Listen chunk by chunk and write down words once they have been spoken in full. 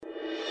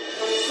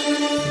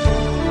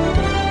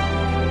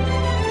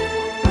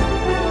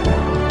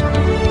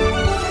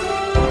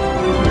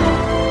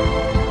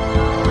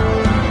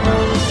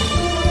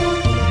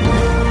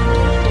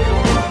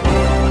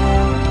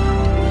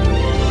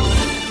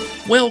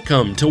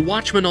Welcome to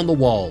Watchman on the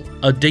Wall,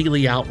 a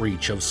daily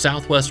outreach of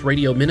Southwest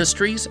Radio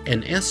Ministries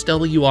and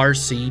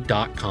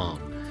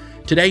SWRC.com.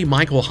 Today,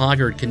 Michael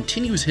Hoggard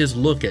continues his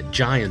look at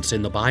giants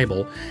in the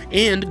Bible,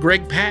 and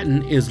Greg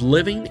Patton is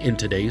living in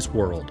today's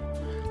world.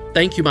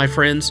 Thank you, my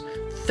friends.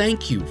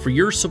 Thank you for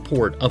your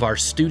support of our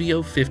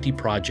Studio 50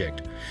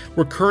 project.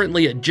 We're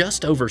currently at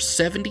just over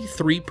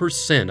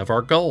 73% of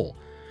our goal.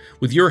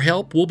 With your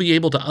help, we'll be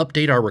able to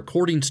update our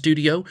recording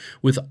studio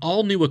with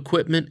all new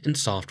equipment and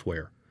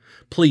software.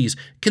 Please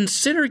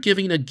consider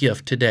giving a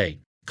gift today.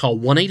 Call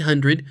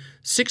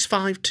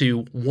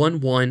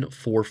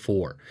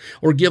 1-800-652-1144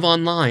 or give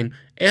online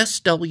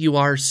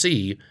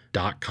swrc.com.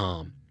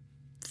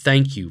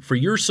 Thank you for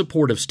your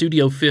support of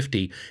Studio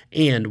 50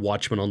 and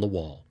Watchman on the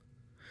Wall.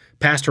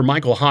 Pastor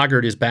Michael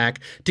Hoggard is back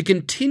to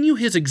continue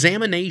his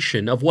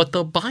examination of what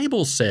the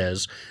Bible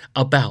says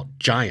about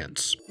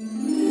giants.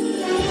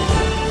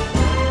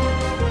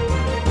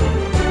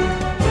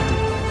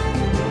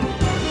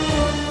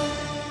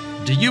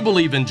 Do you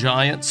believe in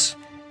giants?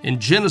 In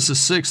Genesis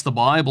 6, the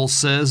Bible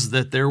says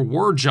that there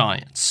were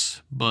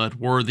giants, but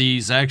were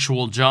these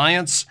actual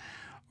giants,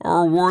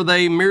 or were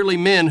they merely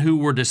men who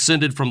were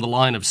descended from the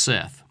line of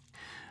Seth?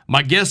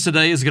 My guest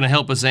today is going to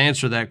help us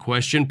answer that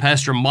question.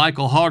 Pastor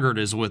Michael Hoggard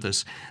is with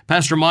us.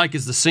 Pastor Mike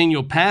is the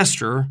senior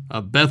pastor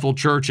of Bethel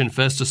Church in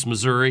Festus,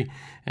 Missouri,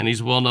 and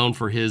he's well known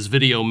for his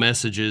video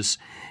messages.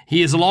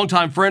 He is a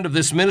longtime friend of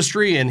this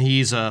ministry, and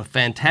he's a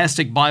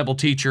fantastic Bible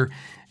teacher.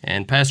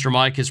 And Pastor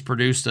Mike has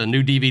produced a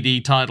new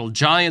DVD titled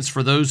Giants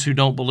for Those Who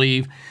Don't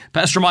Believe.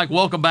 Pastor Mike,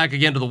 welcome back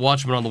again to the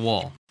Watchman on the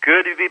Wall.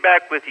 Good to be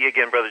back with you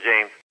again, Brother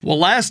James. Well,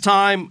 last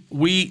time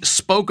we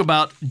spoke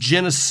about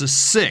Genesis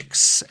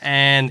 6,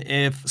 and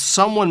if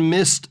someone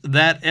missed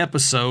that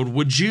episode,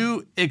 would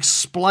you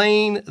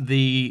explain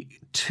the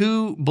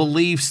two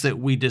beliefs that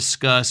we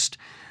discussed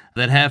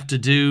that have to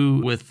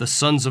do with the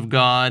sons of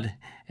God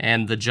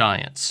and the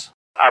giants?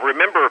 I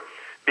remember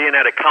being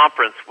at a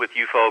conference with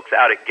you folks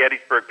out at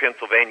Gettysburg,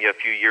 Pennsylvania a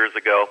few years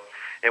ago,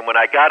 and when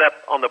I got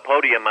up on the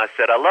podium, I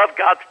said, I love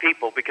God's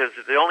people because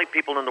they're the only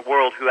people in the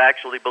world who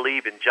actually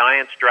believe in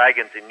giants,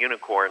 dragons, and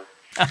unicorns.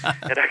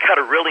 And I got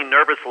a really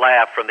nervous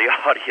laugh from the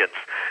audience.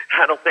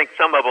 I don't think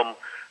some of them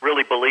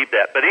really believe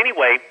that. But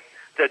anyway,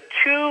 the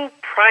two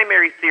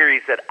primary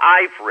theories that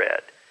I've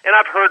read, and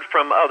I've heard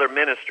from other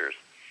ministers,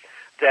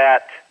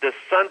 that the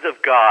sons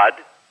of God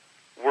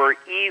were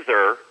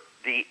either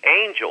the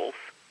angels.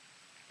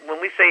 When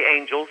we say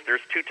angels,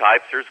 there's two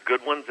types. There's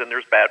good ones and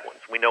there's bad ones.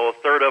 We know a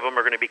third of them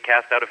are going to be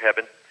cast out of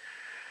heaven.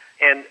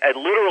 And a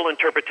literal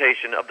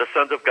interpretation of the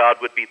sons of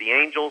God would be the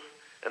angels,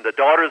 and the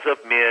daughters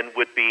of men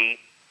would be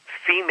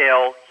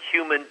female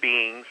human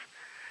beings.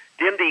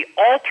 Then the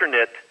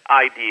alternate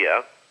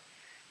idea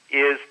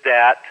is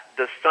that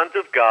the sons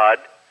of God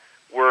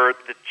were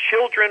the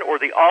children or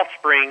the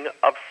offspring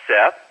of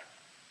Seth,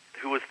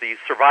 who was the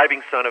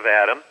surviving son of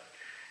Adam.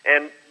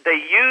 And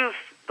they use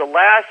the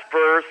last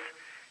verse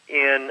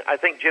in, I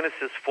think,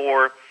 Genesis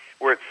 4,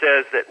 where it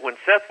says that when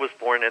Seth was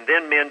born, and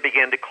then men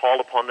began to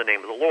call upon the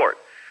name of the Lord.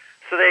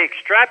 So they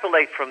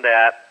extrapolate from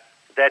that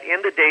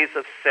in the days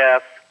of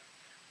Seth,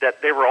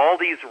 that there were all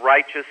these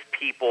righteous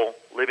people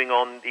living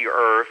on the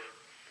earth,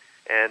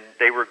 and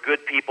they were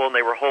good people, and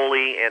they were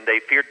holy, and they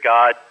feared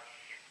God.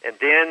 And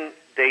then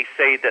they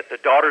say that the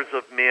daughters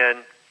of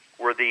men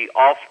were the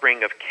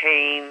offspring of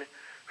Cain,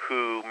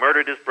 who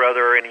murdered his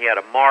brother, and he had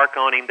a mark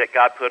on him that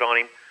God put on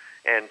him.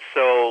 And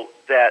so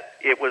that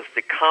it was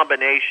the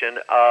combination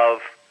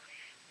of,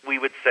 we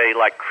would say,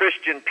 like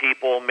Christian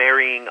people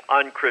marrying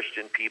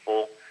unchristian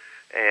people.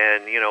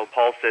 And, you know,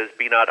 Paul says,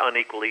 be not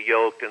unequally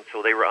yoked. And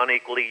so they were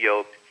unequally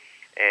yoked.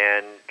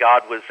 And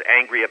God was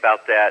angry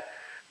about that.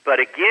 But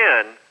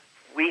again,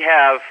 we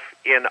have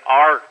in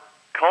our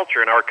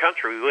culture, in our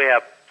country, we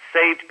have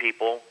saved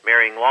people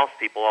marrying lost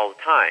people all the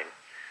time.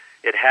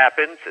 It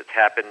happens. It's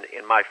happened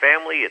in my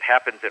family. It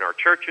happens in our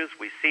churches.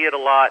 We see it a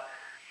lot.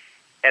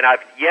 And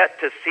I've yet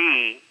to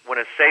see when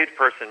a saved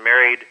person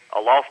married a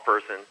lost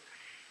person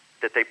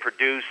that they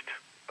produced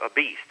a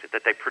beast,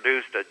 that they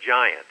produced a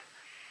giant.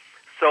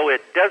 So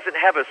it doesn't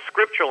have a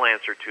scriptural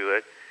answer to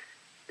it.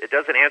 It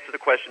doesn't answer the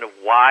question of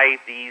why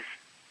these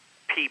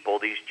people,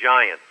 these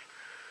giants,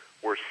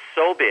 were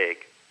so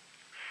big,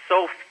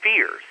 so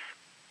fierce,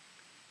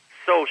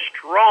 so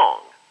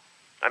strong.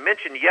 I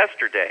mentioned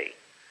yesterday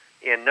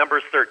in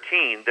Numbers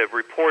 13, the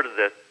report of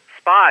the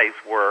spies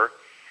were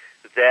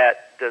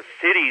that the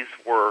cities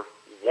were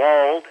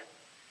walled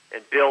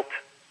and built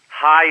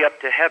high up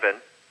to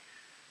heaven,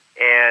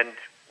 and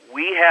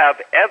we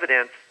have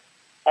evidence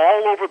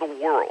all over the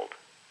world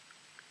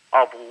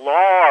of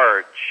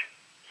large,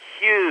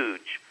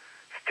 huge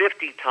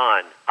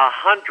 50-ton,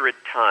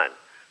 100-ton,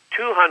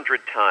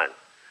 200-ton,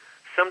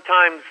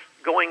 sometimes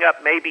going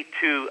up maybe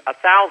to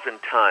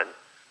 1,000-ton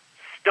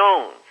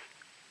stones,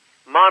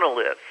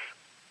 monoliths,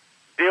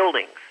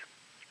 buildings,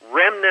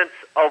 remnants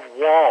of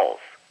walls.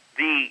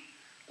 The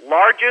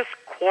largest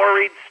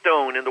quarried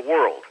stone in the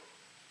world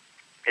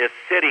is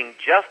sitting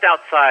just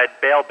outside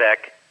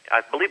Baalbek.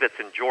 I believe it's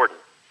in Jordan.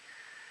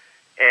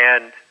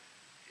 And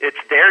it's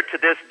there to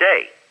this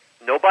day.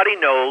 Nobody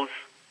knows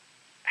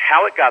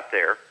how it got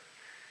there.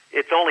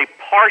 It's only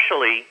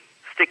partially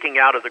sticking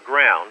out of the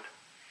ground.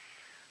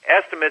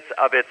 Estimates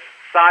of its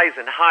size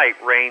and height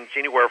range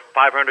anywhere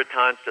 500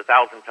 tons to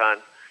 1,000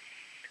 tons.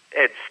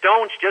 And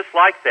stones just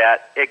like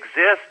that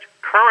exist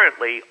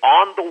currently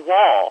on the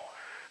wall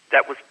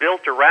that was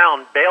built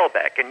around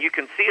Baalbek, and you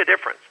can see a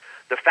difference.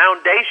 The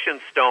foundation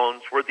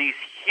stones were these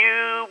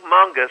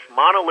humongous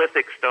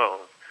monolithic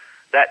stones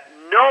that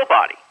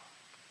nobody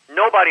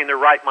in their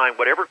right mind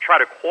would ever try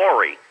to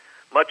quarry,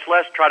 much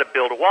less try to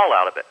build a wall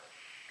out of it.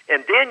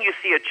 And then you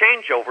see a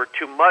changeover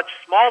to much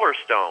smaller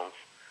stones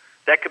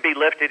that could be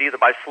lifted either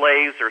by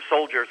slaves or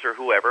soldiers or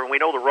whoever, and we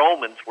know the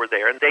Romans were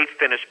there, and they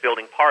finished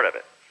building part of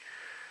it.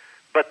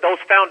 But those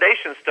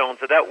foundation stones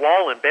of that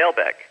wall in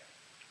Baalbek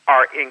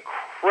are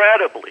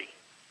incredibly,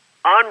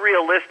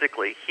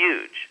 unrealistically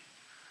huge.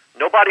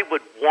 Nobody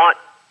would want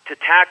to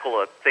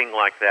tackle a thing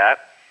like that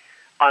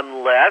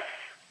unless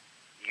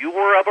you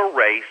were of a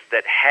race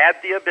that had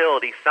the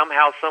ability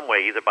somehow, some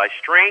way, either by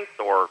strength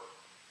or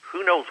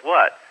who knows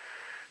what,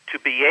 to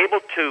be able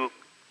to,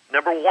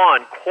 number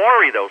one,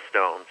 quarry those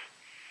stones,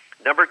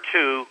 number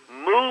two,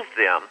 move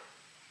them,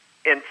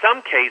 in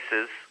some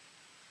cases,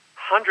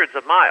 hundreds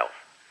of miles,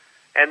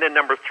 and then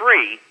number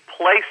three,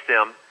 place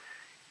them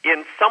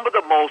in some of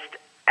the most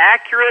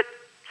accurate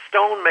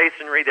stone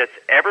masonry that's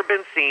ever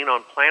been seen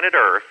on planet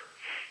Earth.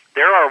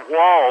 There are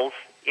walls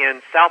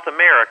in South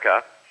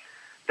America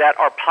that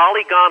are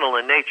polygonal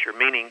in nature,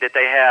 meaning that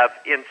they have,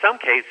 in some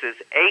cases,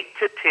 8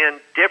 to 10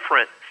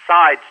 different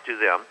sides to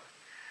them,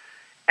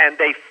 and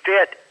they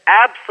fit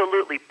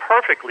absolutely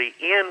perfectly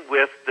in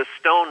with the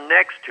stone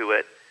next to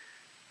it,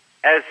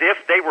 as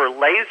if they were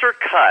laser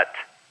cut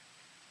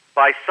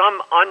by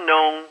some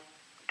unknown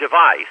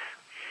device,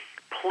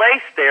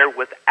 placed there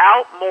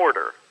without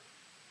mortar,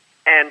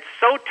 and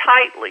so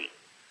tightly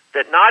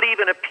that not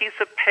even a piece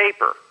of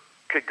paper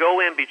could go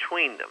in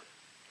between them.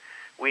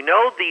 We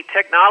know the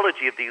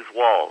technology of these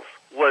walls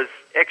was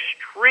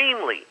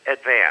extremely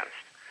advanced.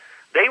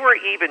 They were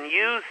even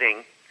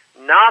using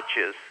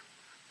notches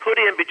put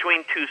in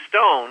between two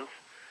stones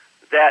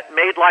that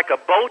made like a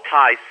bow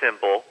tie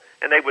symbol,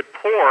 and they would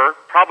pour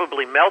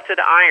probably melted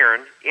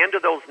iron into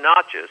those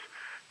notches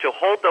to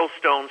hold those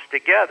stones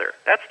together.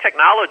 That's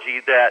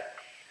technology that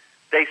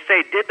they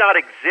say did not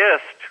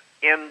exist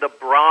in the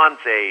Bronze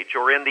Age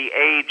or in the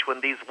age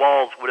when these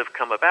walls would have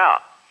come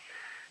about.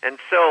 And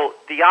so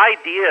the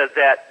idea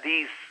that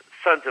these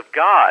sons of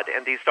God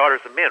and these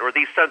daughters of men, or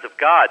these sons of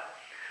God,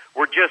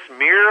 were just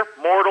mere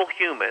mortal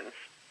humans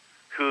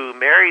who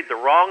married the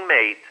wrong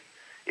mate,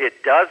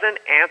 it doesn't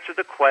answer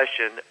the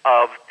question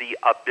of the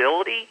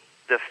ability,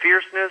 the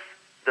fierceness,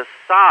 the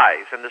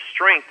size, and the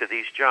strength of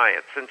these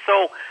giants. And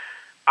so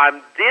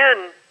I'm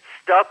then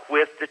stuck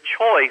with the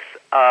choice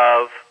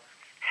of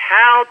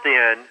how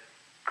then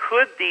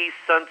could these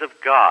sons of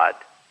God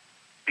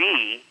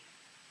be,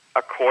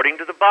 according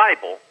to the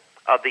Bible,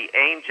 of the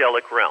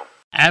angelic realm?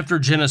 After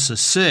Genesis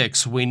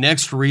 6, we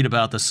next read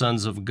about the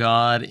sons of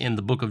God in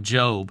the book of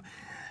Job.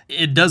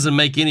 It doesn't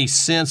make any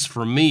sense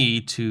for me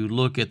to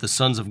look at the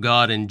sons of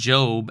God in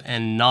Job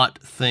and not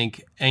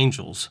think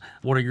angels.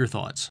 What are your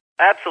thoughts?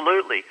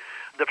 Absolutely.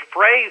 The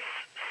phrase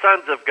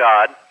sons of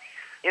God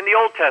in the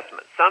Old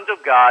Testament, sons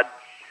of God,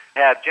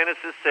 have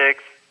Genesis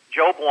 6,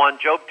 Job 1,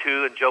 Job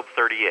 2, and Job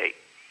 38.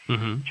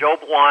 Job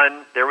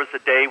 1, there was a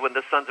day when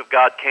the sons of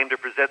God came to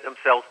present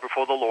themselves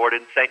before the Lord,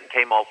 and Satan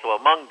came also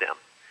among them.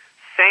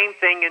 Same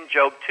thing in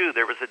Job 2.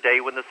 There was a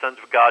day when the sons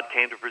of God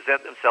came to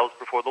present themselves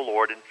before the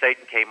Lord, and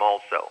Satan came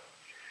also.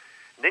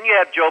 And then you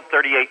have Job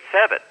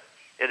 38:7.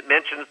 It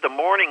mentions the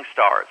morning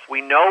stars.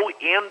 We know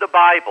in the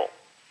Bible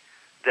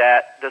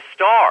that the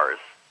stars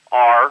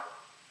are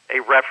a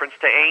reference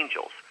to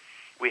angels.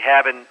 We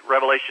have in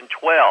Revelation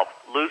 12,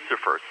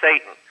 Lucifer,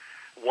 Satan.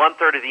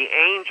 1/3 of the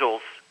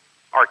angels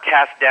are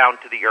cast down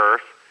to the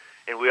earth,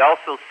 and we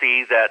also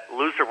see that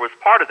Lucifer was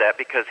part of that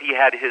because he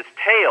had his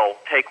tail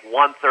take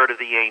 1/3 of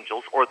the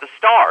angels, or the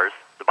stars,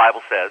 the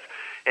Bible says,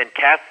 and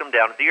cast them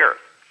down to the earth.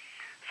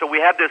 So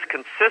we have this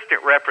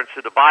consistent reference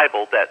to the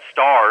Bible that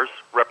stars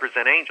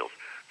represent angels.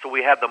 So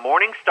we have the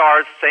morning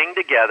stars sang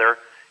together,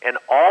 and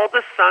all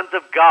the sons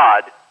of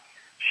God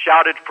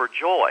shouted for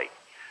joy.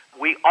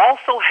 We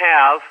also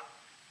have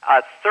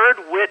a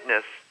third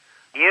witness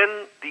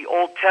in the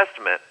Old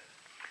Testament,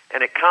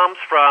 and it comes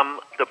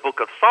from the book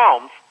of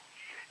Psalms.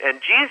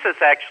 And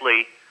Jesus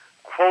actually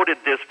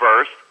quoted this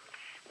verse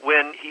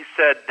when he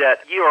said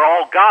that ye are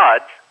all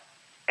gods,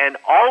 and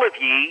all of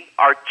ye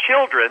are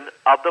children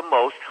of the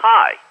Most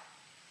High.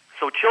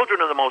 So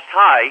children of the Most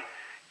High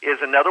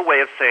is another way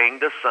of saying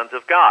the sons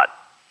of God.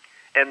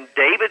 And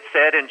David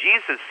said and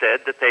Jesus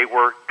said that they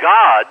were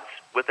gods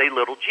with a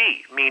little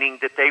g, meaning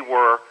that they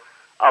were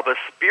of a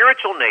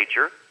spiritual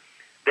nature.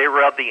 They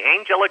were of the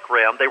angelic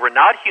realm. They were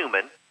not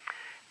human.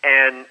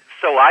 And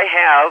so I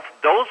have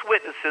those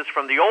witnesses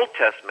from the Old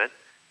Testament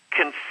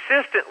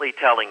consistently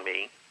telling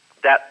me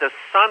that the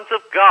sons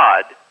of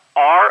God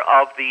are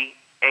of the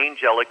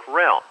angelic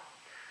realm.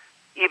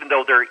 Even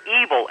though they're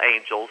evil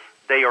angels,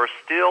 they are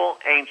still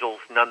angels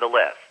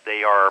nonetheless.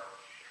 They are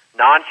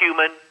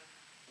non-human,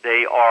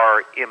 they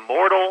are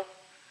immortal,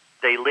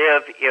 they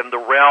live in the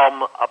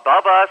realm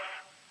above us,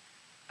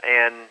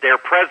 and their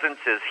presence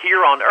is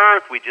here on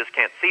earth, we just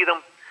can't see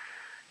them.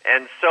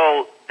 And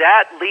so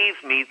that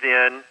leads me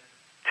then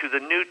to the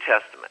New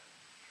Testament.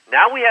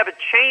 Now we have a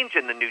change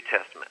in the New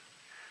Testament,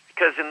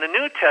 because in the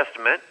New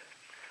Testament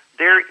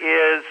there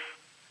is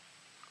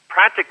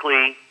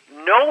practically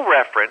no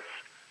reference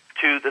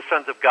to the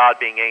sons of God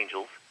being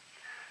angels,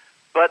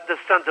 but the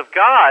sons of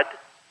God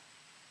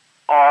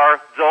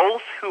are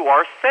those who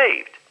are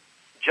saved.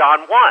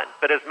 John 1,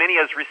 but as many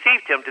as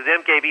received him, to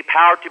them gave he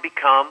power to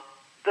become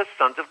the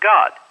sons of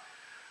God.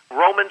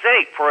 Romans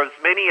 8, for as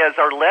many as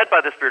are led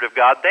by the Spirit of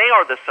God, they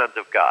are the sons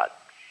of God.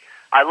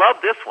 I love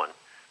this one.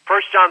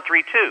 1 John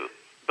 3:2,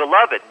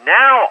 beloved,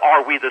 now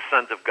are we the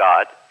sons of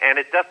God, and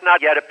it doth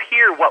not yet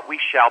appear what we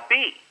shall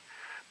be.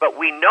 But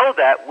we know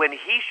that when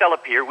he shall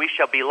appear, we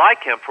shall be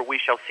like him, for we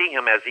shall see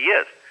him as he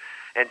is.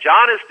 And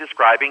John is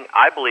describing,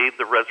 I believe,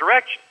 the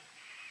resurrection.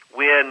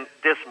 When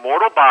this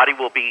mortal body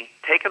will be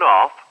taken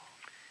off,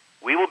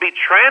 we will be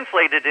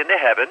translated into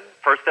heaven.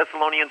 1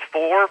 Thessalonians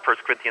 4, 1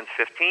 Corinthians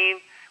 15,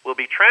 will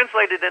be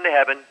translated into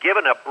heaven,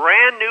 given a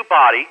brand new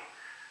body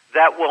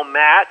that will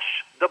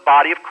match the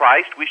body of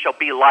Christ. We shall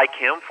be like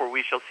him, for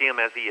we shall see him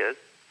as he is.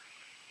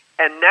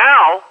 And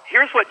now,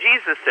 here's what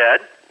Jesus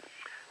said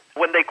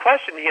when they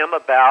questioned him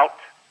about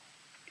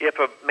if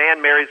a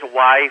man marries a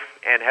wife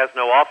and has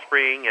no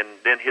offspring, and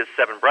then his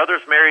 7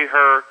 brothers marry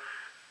her,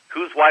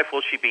 whose wife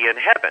will she be in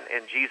heaven?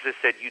 And Jesus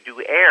said, you do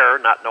err,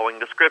 not knowing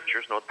the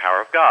Scriptures, nor the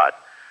power of God.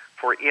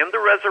 For in the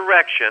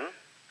resurrection,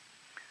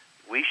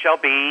 we shall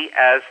be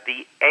as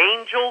the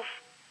angels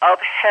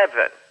of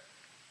heaven.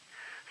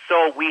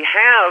 So we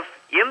have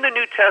in the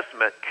New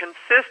Testament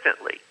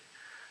consistently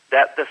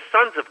that the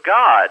sons of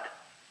God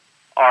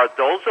are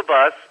those of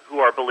us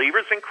who are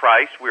believers in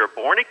Christ. We are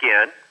born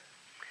again,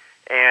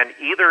 and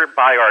either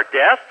by our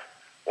death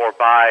or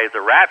by the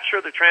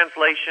rapture, the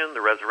translation, the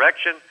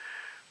resurrection,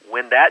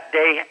 when that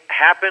day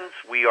happens,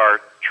 we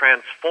are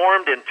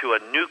transformed into a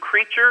new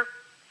creature.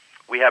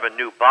 We have a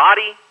new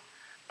body.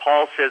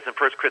 Paul says in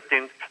 1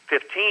 Corinthians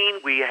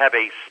 15, we have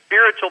a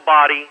spiritual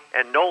body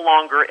and no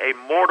longer a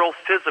mortal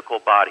physical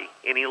body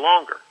any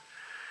longer.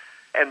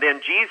 And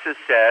then Jesus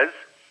says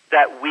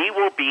that we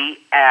will be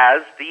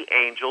as the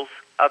angels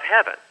of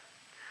heaven.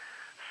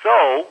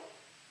 So,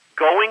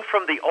 going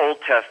from the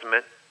Old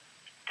Testament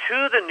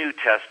to the New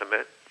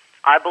Testament,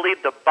 I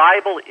believe the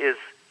Bible is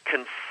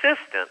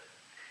consistent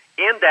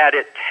in that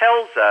it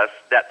tells us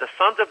that the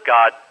sons of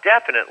God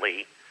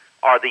definitely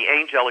are the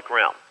angelic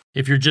realm.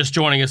 If you're just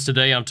joining us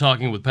today, I'm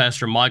talking with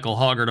Pastor Michael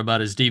Hoggard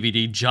about his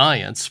DVD,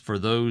 Giants. For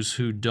those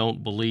who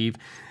don't believe,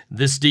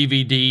 this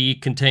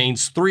DVD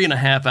contains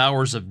 3.5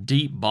 hours of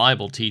deep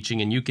Bible teaching,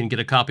 and you can get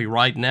a copy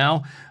right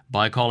now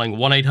by calling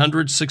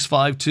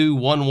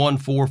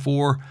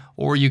 1-800-652-1144,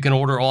 or you can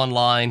order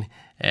online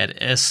at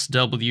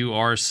swrc.com.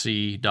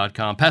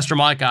 Pastor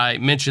Mike, I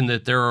mentioned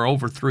that there are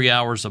over 3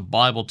 hours of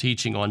Bible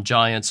teaching on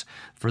Giants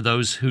for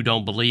those who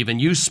don't believe, and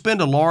you spend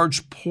a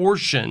large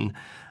portion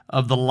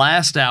of the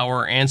last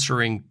hour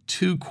answering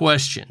 2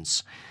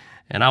 questions.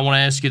 And I want to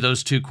ask you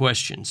those 2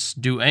 questions.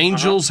 Do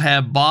angels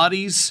have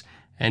bodies,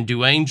 and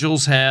do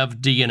angels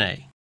have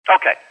DNA?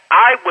 Okay,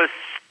 I was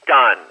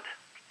stunned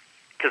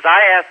because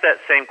I asked that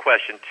same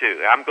question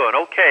too. I'm going,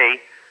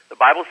 okay, the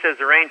Bible says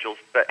they're angels,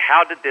 but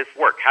how did this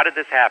work? How did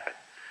this happen?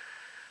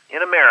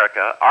 In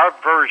America, our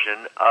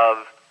version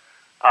of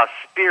a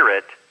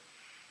spirit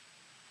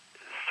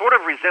sort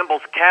of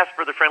resembles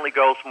Casper the Friendly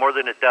Ghost more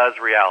than it does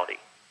reality.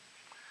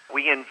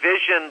 We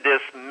envision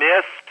this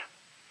mist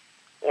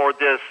or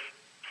this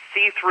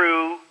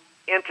see-through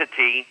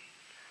entity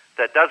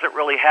that doesn't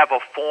really have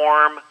a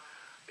form.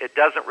 It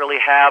doesn't really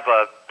have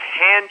a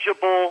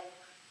tangible,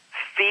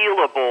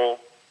 feelable,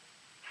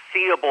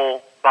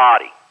 seeable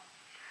body.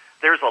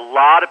 There's a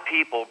lot of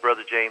people,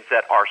 Brother James,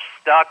 that are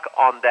stuck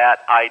on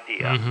that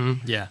idea.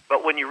 Yeah.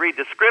 But when you read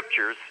the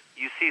Scriptures,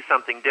 you see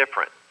something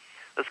different.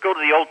 Let's go to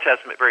the Old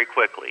Testament very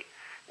quickly.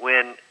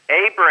 When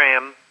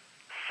Abraham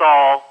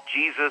saw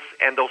Jesus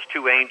and those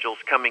 2 angels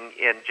coming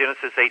in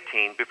Genesis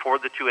 18, before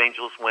the 2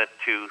 angels went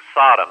to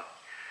Sodom,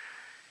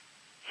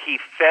 he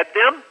fed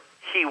them,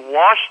 he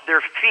washed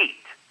their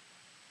feet.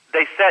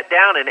 They sat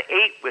down and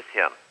ate with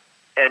him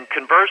and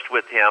conversed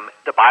with him.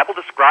 The Bible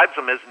describes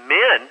them as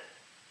men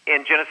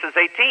in Genesis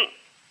 18.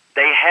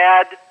 They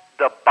had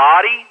the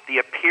body, the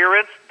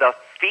appearance, the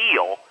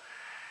feel,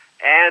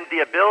 and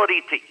the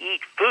ability to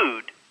eat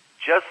food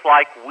just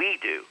like we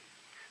do.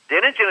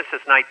 Then in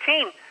Genesis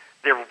 19,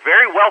 they're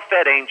very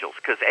well-fed angels,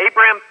 because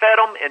Abraham fed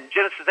them. In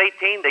Genesis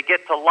 18, they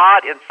get to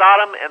Lot in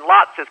Sodom, and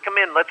Lot says, come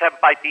in, let's have a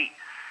bite to eat.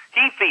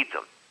 He feeds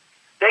them.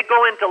 They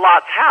go into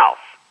Lot's house.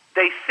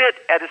 They sit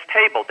at his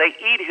table. They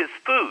eat his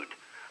food.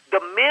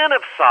 The men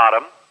of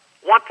Sodom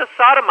want to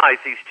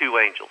sodomize these 2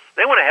 angels.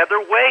 They want to have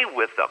their way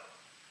with them.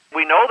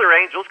 We know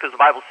they're angels because the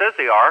Bible says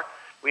they are.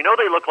 We know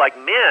they look like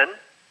men.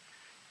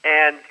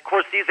 And, of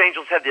course, these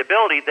angels have the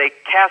ability. They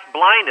cast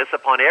blindness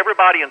upon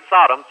everybody in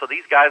Sodom, so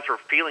these guys are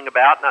feeling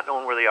about, not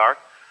knowing where they are.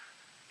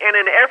 And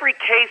in every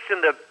case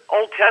in the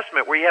Old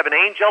Testament where you have an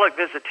angelic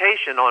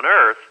visitation on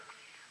earth,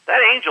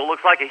 that angel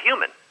looks like a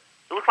human.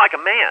 It looks like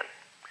a man.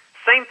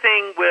 Same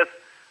thing with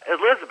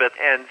Elizabeth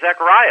and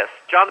Zacharias,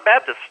 John the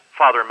Baptist's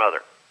father and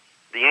mother.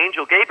 The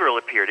angel Gabriel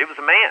appeared. It was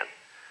a man.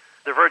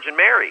 The Virgin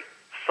Mary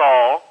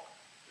saw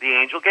the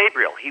angel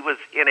Gabriel. He was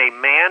in a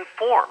man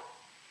form.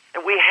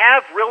 And we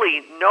have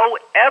really no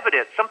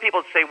evidence. Some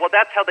people say, well,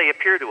 that's how they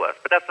appear to us,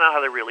 but that's not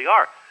how they really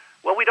are.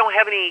 Well, we don't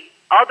have any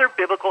other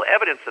biblical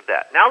evidence of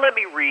that. Now let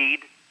me read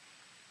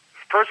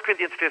 1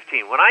 Corinthians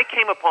 15. When I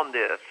came upon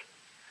this,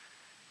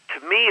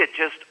 to me it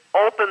just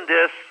opened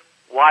this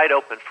wide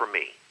open for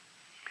me.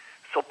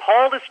 So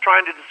Paul is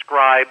trying to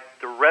describe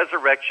the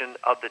resurrection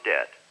of the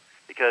dead,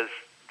 because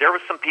there were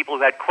some people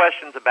who had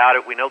questions about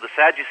it. We know the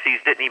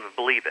Sadducees didn't even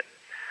believe it.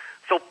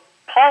 So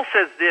Paul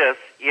says this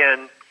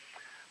in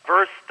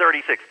verse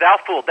 36, Thou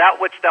fool, that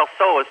which thou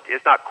sowest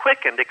is not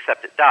quickened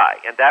except it die.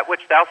 And that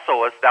which thou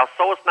sowest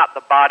not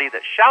the body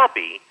that shall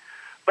be,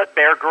 but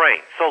bare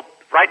grain. So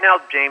right now,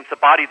 James, the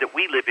body that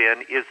we live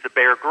in is the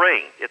bare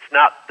grain. It's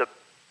not the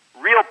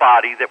real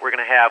body that we're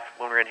going to have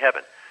when we're in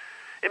heaven.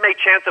 It may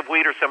chance of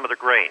wheat or some other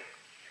grain.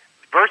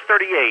 Verse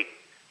 38,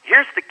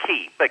 here's the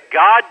key. But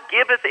God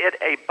giveth it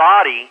a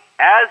body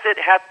as it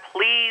hath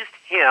pleased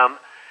him,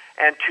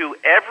 and to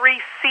every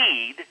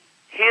seed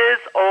his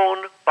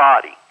own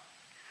body.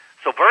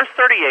 So verse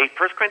 38,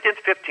 1 Corinthians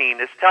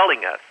 15, is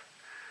telling us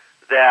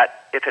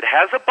that if it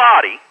has a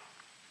body,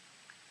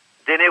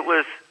 then it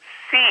was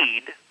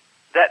seed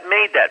that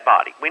made that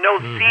body. We know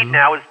seed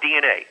now is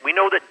DNA. We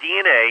know that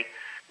DNA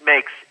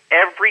makes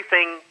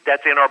everything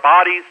that's in our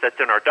bodies, that's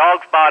in our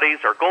dogs' bodies,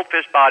 our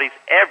goldfish bodies,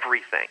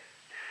 everything.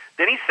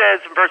 Then he says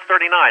in verse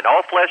 39,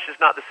 all flesh is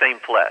not the same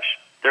flesh.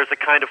 There's a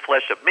kind of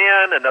flesh of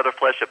men, another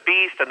flesh of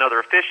beasts, another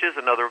of fishes,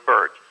 another of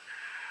birds.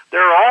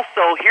 There are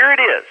also, here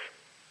it is,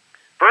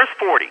 verse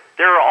 40,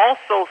 there are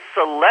also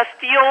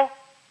celestial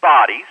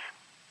bodies.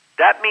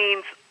 That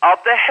means of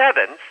the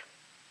heavens,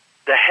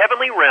 the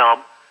heavenly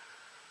realm.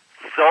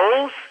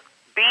 Those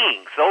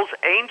beings, those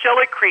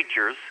angelic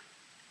creatures,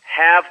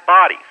 have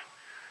bodies.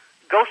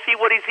 Go see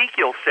what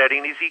Ezekiel said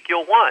in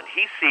Ezekiel 1.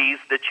 He sees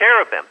the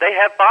cherubim. They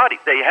have bodies.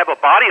 They have a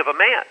body of a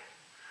man.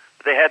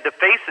 They had the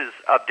faces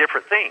of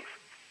different things.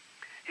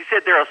 He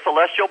said there are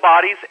celestial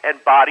bodies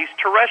and bodies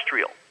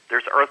terrestrial.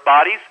 There's earth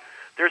bodies,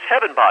 there's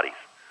heaven bodies.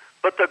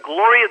 But the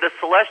glory of the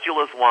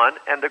celestial is one,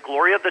 and the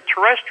glory of the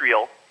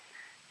terrestrial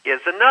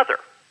is another.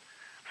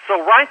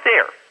 So right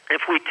there,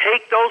 if we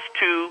take those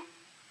two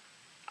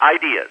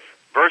ideas,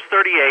 verse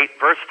 38,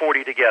 verse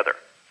 40 together.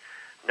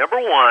 Number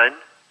one,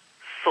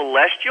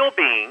 celestial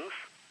beings,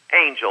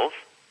 angels,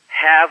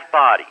 have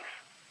bodies.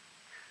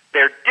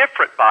 They're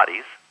different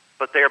bodies,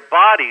 but they're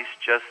bodies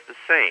just the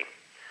same.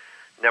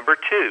 Number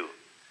two,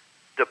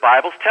 the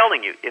Bible's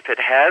telling you, if it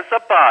has a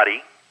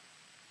body,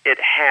 it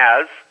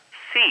has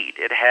seed.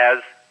 It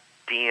has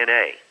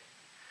DNA.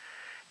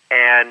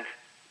 And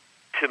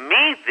to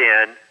me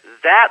then,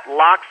 that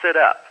locks it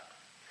up.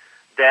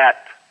 That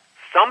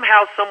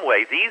somehow, some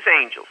way, these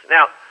angels...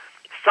 Now,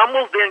 some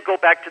will then go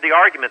back to the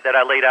argument that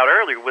I laid out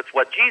earlier with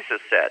what Jesus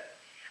said,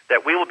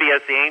 that we will be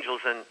as the angels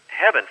in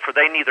heaven, for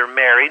they neither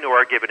marry nor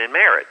are given in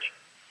marriage.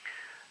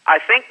 I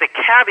think the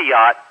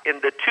caveat in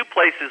the two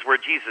places where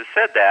Jesus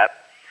said that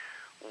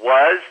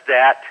was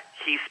that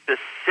he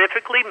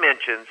specifically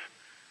mentions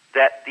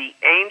that the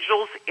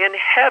angels in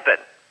heaven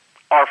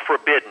are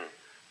forbidden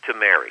to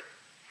marry.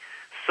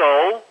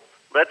 So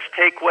let's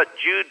take what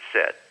Jude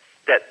said,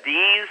 that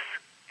these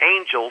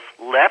angels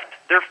left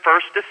their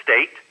first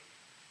estate,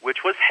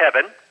 which was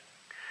heaven.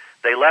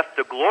 They left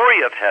the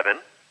glory of heaven,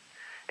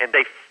 and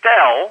they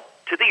fell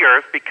to the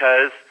earth,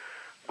 because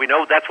we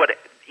know that's what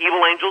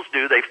evil angels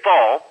do. They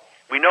fall.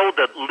 We know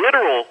the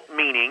literal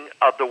meaning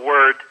of the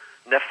word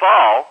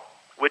nephal,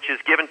 which is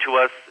given to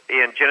us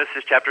in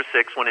Genesis chapter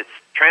 6 when it's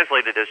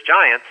translated as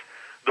giants.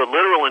 The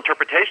literal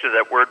interpretation of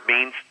that word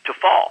means to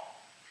fall.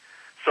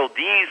 So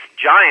these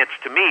giants,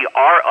 to me,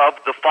 are of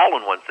the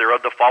fallen ones. They're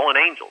of the fallen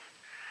angels.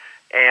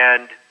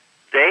 And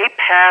they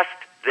passed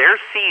their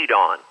seed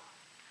on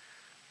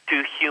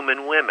to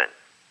human women.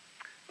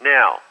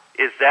 Now,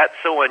 is that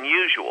so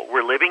unusual?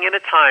 We're living in a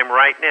time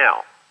right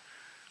now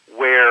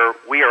where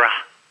we are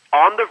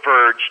on the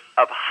verge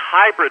of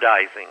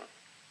hybridizing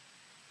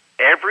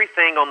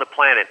everything on the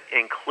planet,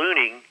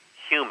 including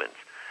humans.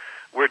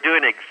 We're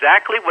doing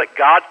exactly what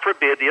God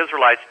forbid the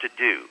Israelites to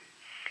do,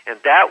 and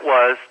that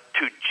was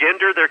to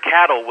gender their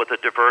cattle with a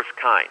diverse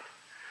kind.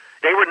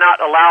 They were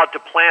not allowed to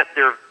plant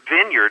their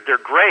vineyard, their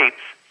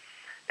grapes,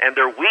 and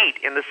their wheat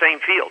in the same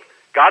field.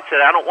 God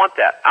said, I don't want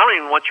that. I don't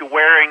even want you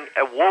wearing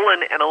a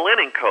woolen and a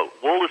linen coat.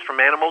 Wool is from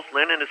animals,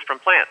 linen is from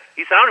plants.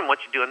 He said, I don't even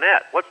want you doing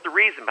that. What's the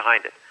reason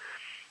behind it?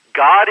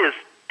 God is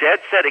dead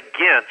set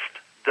against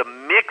the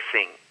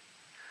mixing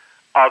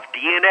of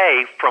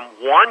DNA from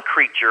one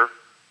creature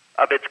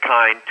of its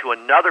kind to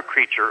another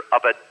creature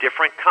of a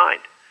different kind.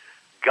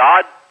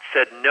 God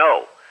said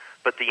no,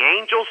 but the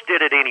angels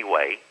did it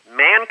anyway.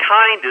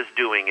 Mankind is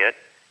doing it,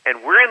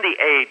 and we're in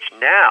the age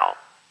now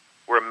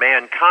where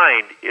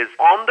mankind is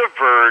on the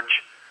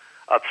verge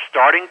of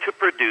starting to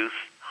produce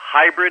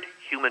hybrid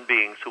human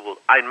beings who will,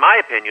 in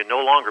my opinion,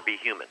 no longer be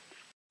human.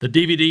 The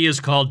DVD is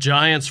called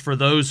Giants. For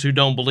those who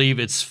don't believe,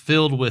 it's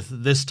filled with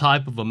this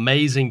type of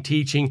amazing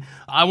teaching.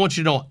 I want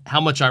you to know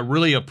how much I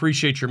really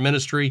appreciate your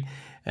ministry,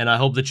 and I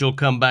hope that you'll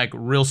come back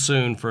real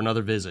soon for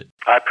another visit.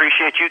 I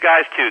appreciate you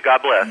guys too.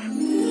 God bless.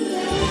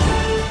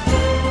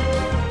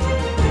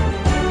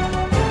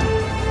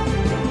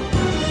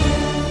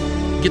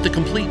 Get the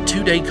complete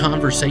 2-day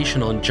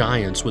conversation on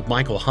giants with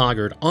Michael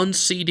Hoggard on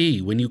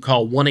CD when you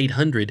call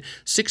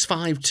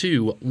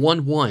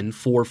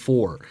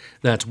 1-800-652-1144.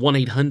 That's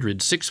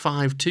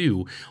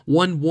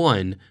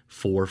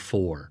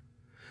 1-800-652-1144.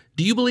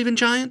 Do you believe in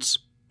giants?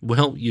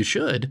 Well, you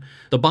should.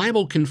 The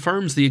Bible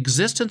confirms the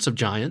existence of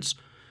giants.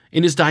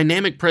 In his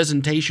dynamic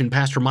presentation,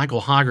 Pastor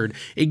Michael Hoggard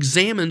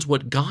examines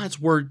what God's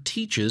Word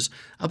teaches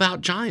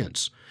about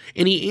giants.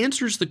 And he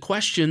answers the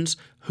questions,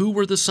 who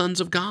were the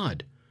sons of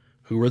God?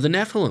 Who were the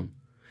Nephilim?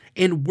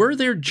 And were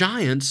there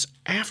giants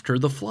after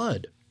the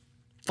flood?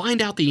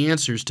 Find out the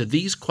answers to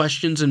these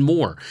questions and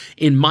more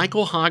in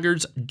Michael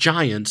Hoggard's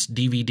Giants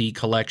DVD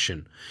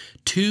collection.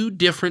 2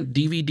 different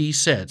DVD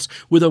sets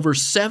with over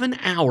 7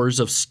 hours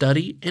of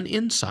study and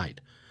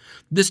insight.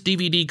 This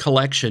DVD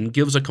collection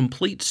gives a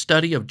complete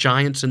study of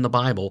giants in the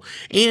Bible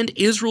and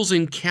Israel's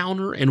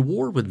encounter and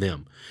war with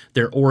them,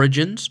 their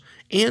origins,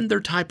 and their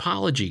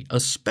typology,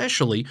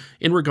 especially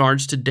in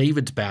regards to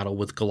David's battle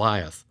with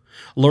Goliath.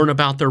 Learn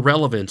about their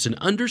relevance in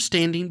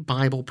understanding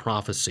Bible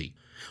prophecy.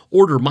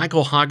 Order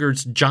Michael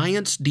Hoggard's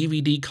Giants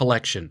DVD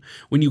collection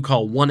when you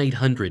call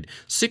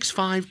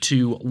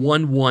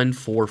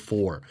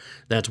 1-800-652-1144.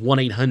 That's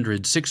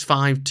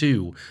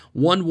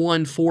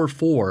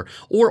 1-800-652-1144,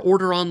 or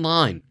order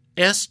online,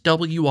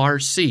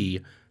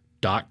 swrc.com.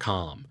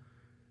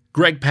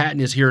 Greg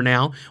Patton is here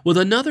now with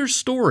another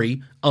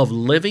story of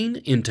living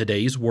in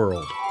today's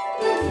world.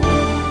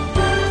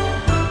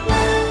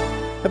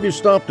 Have you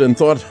stopped and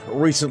thought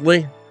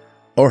recently,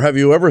 or have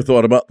you ever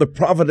thought about the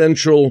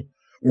providential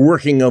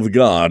working of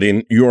God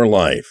in your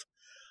life?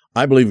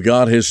 I believe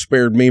God has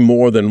spared me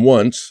more than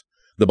once.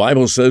 The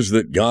Bible says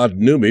that God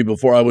knew me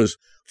before I was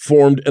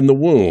formed in the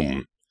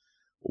womb.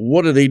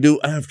 What did he do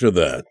after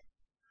that?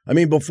 I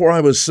mean, before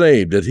I was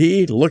saved, did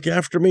he look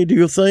after me, do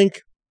you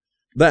think?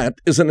 That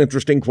is an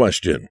interesting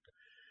question.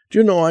 Do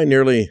you know I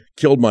nearly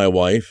killed my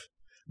wife,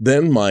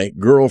 then my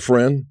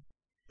girlfriend,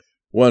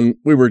 when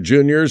we were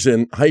juniors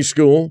in high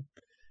school?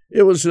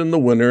 It was in the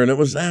winter, and it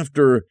was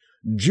after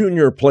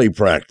junior play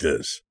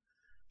practice.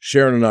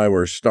 Sharon and I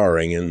were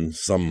starring in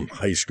some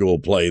high school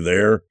play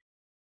there,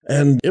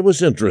 and it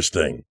was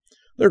interesting.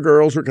 The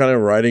girls were kind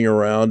of riding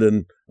around,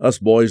 and us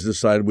boys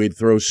decided we'd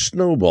throw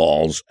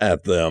snowballs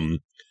at them.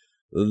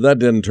 That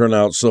didn't turn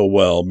out so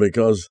well,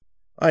 because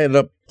I ended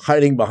up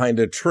hiding behind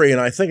a tree, and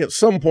I think at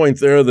some point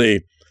there,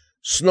 the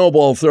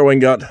snowball throwing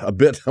got a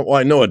bit, well,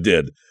 I know it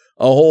did,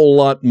 a whole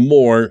lot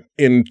more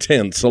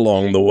intense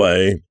along the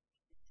way.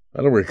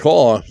 I don't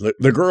recall,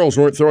 the girls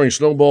weren't throwing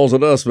snowballs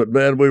at us, but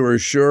man, we were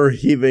sure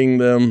heaving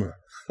them,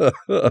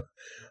 the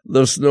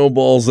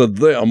snowballs at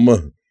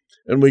them.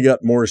 And we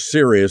got more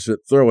serious at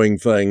throwing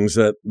things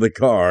at the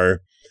car.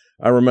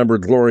 I remember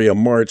Gloria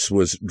Martz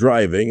was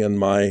driving, and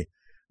my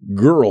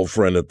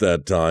girlfriend at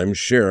that time,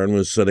 Sharon,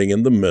 was sitting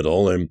in the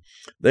middle, and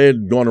they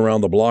had gone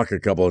around the block a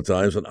couple of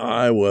times, and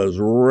I was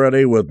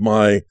ready with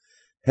my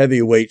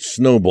heavyweight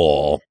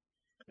snowball.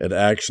 It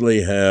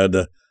actually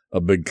had a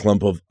big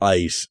clump of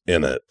ice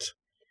in it.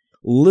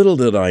 Little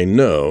did I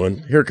know,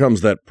 and here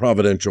comes that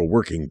providential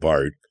working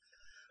part,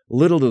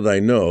 little did I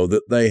know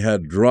that they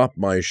had dropped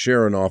my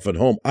Sharon off at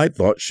home. I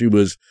thought she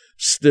was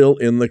still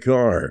in the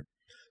car.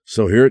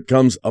 So here it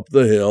comes up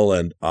the hill,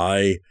 and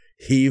I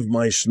heave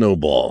my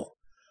snowball.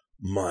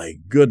 My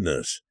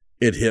goodness,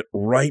 it hit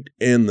right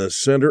in the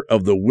center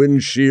of the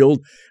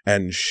windshield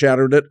and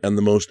shattered it, and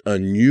the most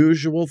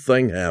unusual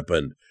thing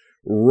happened.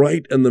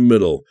 Right in the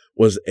middle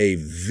was a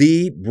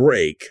V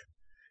break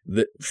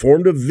that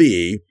formed a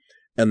V,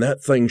 and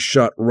that thing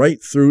shot right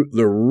through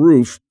the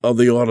roof of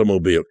the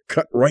automobile,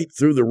 cut right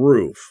through the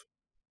roof.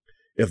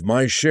 If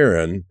my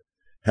Sharon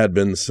had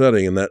been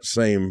sitting in that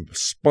same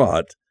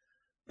spot,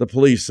 the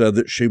police said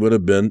that she would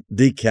have been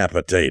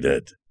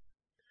decapitated.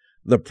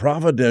 The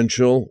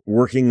providential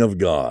working of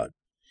God.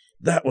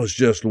 That was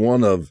just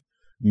one of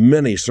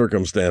many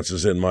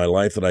circumstances in my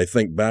life that I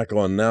think back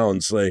on now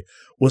and say,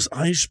 was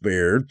I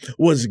spared?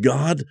 Was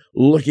God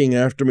looking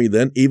after me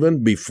then,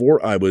 even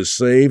before I was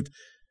saved?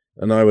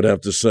 And I would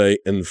have to say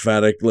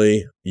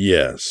emphatically,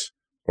 yes,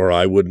 or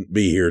I wouldn't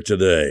be here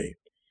today.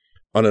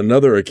 On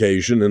another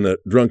occasion, in a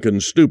drunken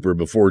stupor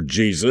before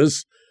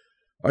Jesus,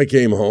 I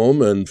came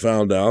home and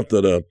found out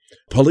that a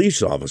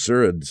police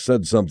officer had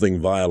said something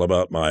vile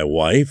about my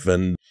wife,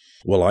 and,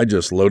 well, I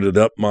just loaded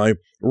up my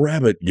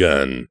rabbit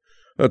gun,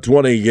 a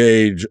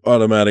 20-gauge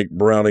automatic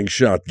Browning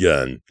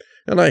shotgun,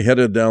 and I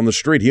headed down the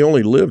street. He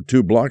only lived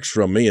 2 blocks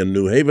from me in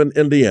New Haven,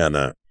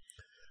 Indiana.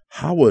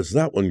 How was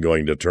that one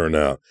going to turn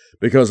out?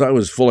 Because I'm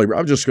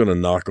just going to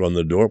knock on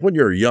the door. When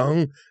you're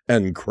young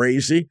and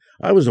crazy,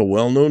 I was a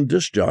well-known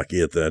disc jockey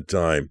at that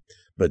time.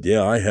 But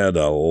yeah, I had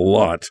a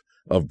lot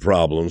of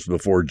problems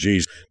before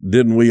Jesus.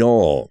 Didn't we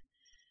all?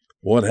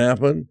 What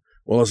happened?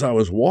 Well, as I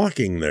was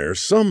walking there,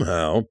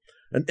 somehow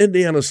an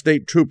Indiana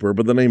State Trooper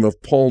by the name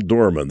of Paul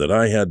Dorman that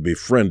I had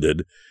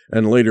befriended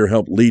and later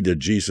helped lead to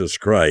Jesus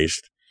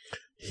Christ,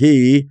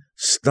 he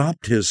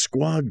stopped his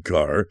squad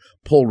car,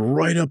 pulled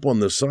right up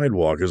on the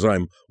sidewalk as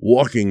I'm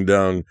walking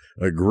down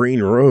a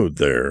green road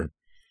there,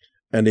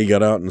 and he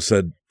got out and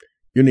said,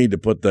 "You need to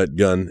put that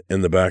gun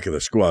in the back of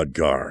the squad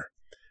car,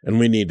 and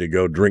we need to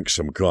go drink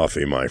some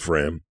coffee, my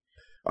friend."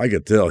 I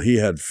could tell he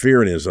had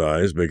fear in his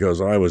eyes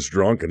because I was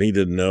drunk and he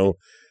didn't know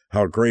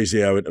how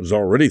crazy I was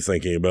already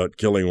thinking about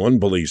killing one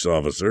police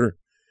officer.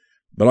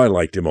 But I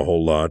liked him a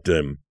whole lot,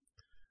 and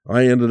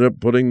I ended up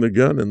putting the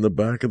gun in the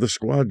back of the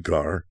squad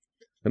car,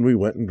 and we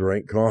went and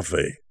drank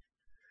coffee.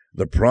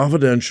 The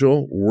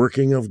providential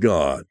working of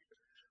God.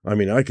 I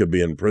mean, I could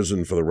be in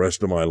prison for the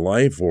rest of my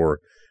life,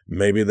 or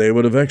maybe they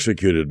would have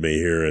executed me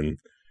here in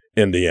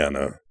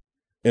Indiana.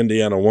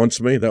 Indiana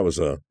Wants Me, that was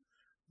a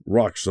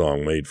rock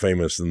song made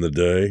famous in the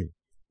day.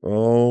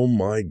 Oh,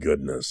 my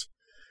goodness.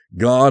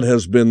 God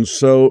has been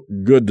so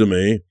good to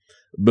me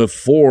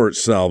before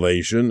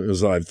salvation,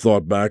 as I've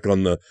thought back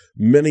on the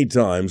many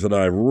times that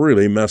I've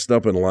really messed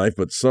up in life,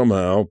 but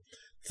somehow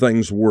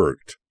things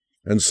worked.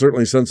 And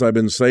certainly since I've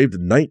been saved,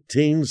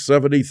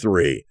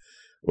 1973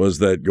 was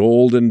that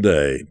golden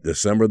day,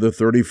 December the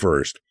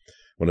 31st,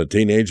 when a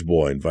teenage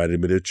boy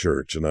invited me to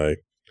church, and I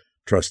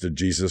trusted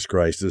Jesus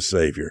Christ as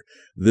Savior.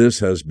 This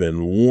has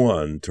been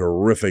one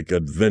terrific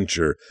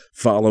adventure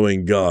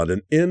following God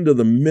and into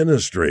the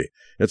ministry.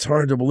 It's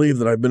hard to believe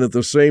that I've been at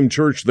the same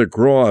church, The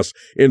Cross,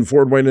 in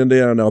Fort Wayne,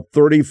 Indiana, now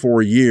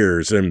 34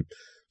 years, and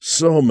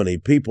so many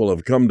people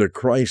have come to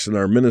Christ in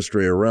our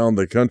ministry around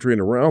the country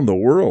and around the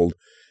world,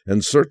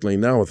 and certainly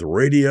now with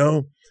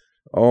radio.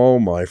 Oh,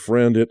 my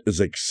friend, it is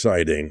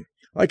exciting.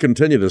 I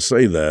continue to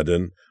say that,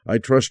 and I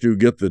trust you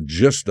get the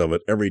gist of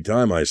it every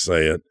time I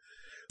say it.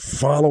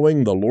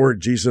 Following the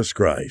Lord Jesus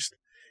Christ.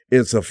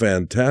 It's a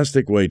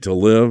fantastic way to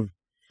live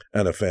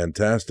and a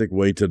fantastic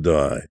way to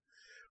die.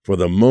 For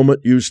the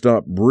moment you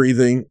stop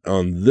breathing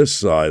on this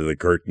side of the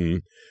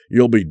curtain,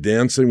 you'll be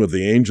dancing with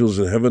the angels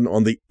in heaven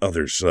on the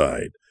other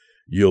side.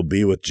 You'll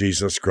be with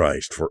Jesus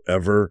Christ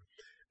forever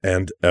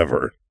and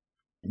ever.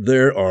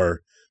 There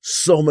are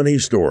so many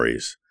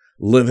stories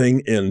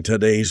living in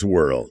today's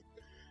world.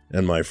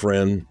 And my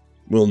friend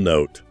will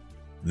note,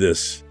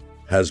 this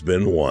has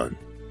been one.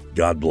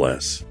 God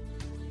bless.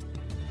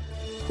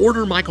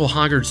 Order Michael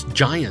Hoggard's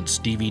Giants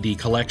DVD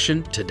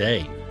collection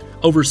today.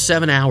 Over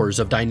 7 hours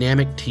of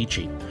dynamic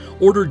teaching.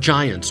 Order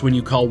Giants when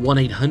you call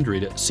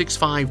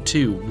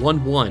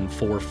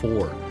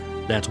 1-800-652-1144.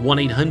 That's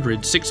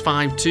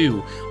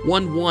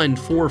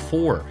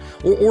 1-800-652-1144.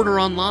 Or order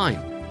online,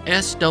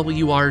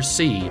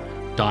 swrc.com.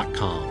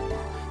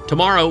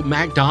 Tomorrow,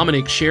 Mac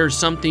Dominic shares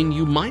something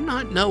you might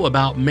not know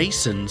about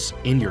Masons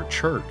in your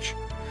church.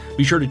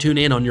 Be sure to tune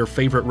in on your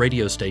favorite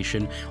radio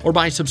station or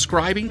by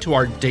subscribing to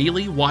our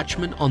daily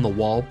Watchman on the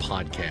Wall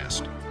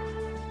podcast.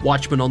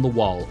 Watchman on the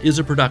Wall is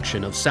a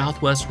production of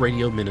Southwest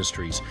Radio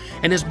Ministries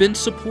and has been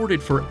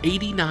supported for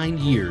 89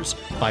 years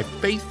by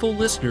faithful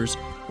listeners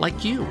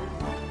like you.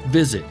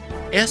 Visit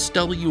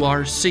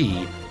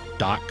swrc.com.